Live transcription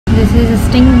This is a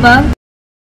stink bug.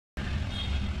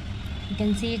 You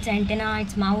can see its antenna,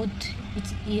 its mouth,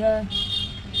 its ear,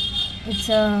 its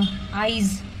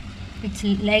eyes, its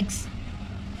legs,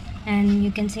 and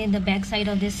you can see the back side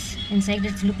of this insect.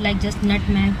 It looks like just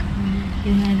nutmeg.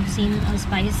 You have seen a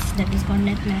spice that is called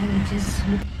nutmeg, which is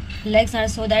legs are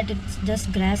so that it's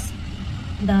just grasp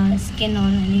the skin or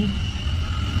any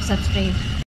substrate.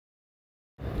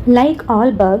 Like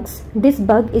all bugs, this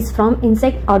bug is from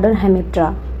insect order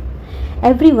Hemiptera.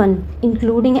 Everyone,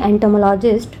 including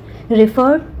entomologists,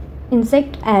 refer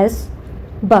insect as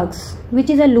bugs, which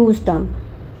is a loose term,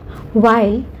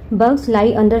 while bugs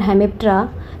lie under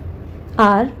Hemiptera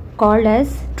are called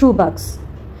as true bugs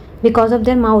because of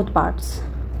their mouth parts.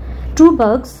 True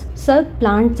bugs suck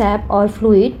plant sap or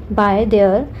fluid by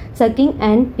their sucking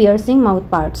and piercing mouth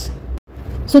parts.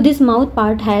 So this mouth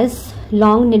part has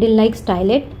long needle-like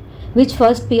stylet which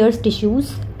first pierce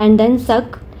tissues and then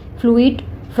suck fluid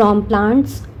from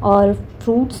plants or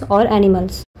fruits or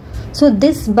animals. So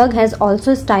this bug has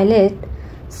also stylet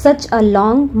such a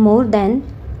long more than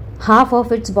half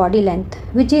of its body length,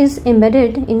 which is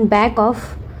embedded in back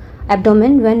of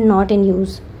abdomen when not in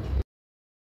use.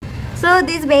 So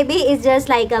this baby is just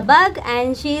like a bug,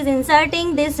 and she is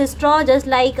inserting this straw just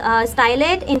like a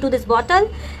stylet into this bottle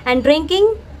and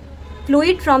drinking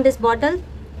fluid from this bottle.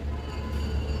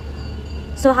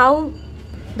 So how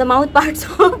the mouth parts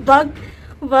of bug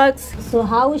works. So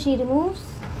how she removes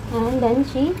and then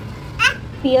she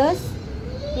pierces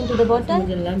into the bottle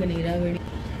and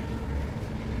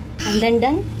then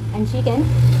done, and she can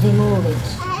remove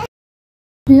it.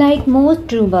 Like most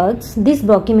true bugs, this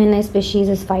Brochymena species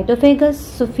is phytophagous,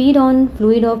 so feed on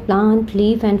fluid of plant,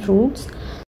 leaf and fruits.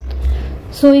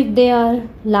 So if they are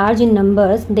large in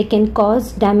numbers, they can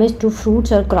cause damage to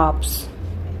fruits or crops.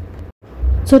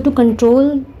 So to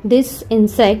control this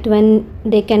insect when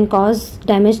they can cause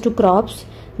damage to crops,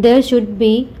 there should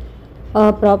be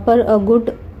a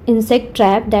good insect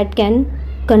trap that can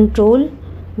control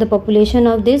the population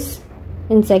of this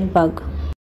insect bug.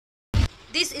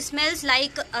 This smells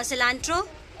like a cilantro.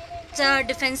 It's a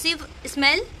defensive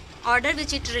smell order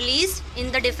which it released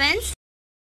in the defense.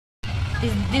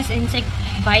 Is this insect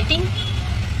biting?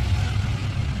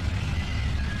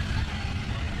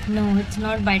 No, it's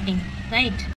not biting, right?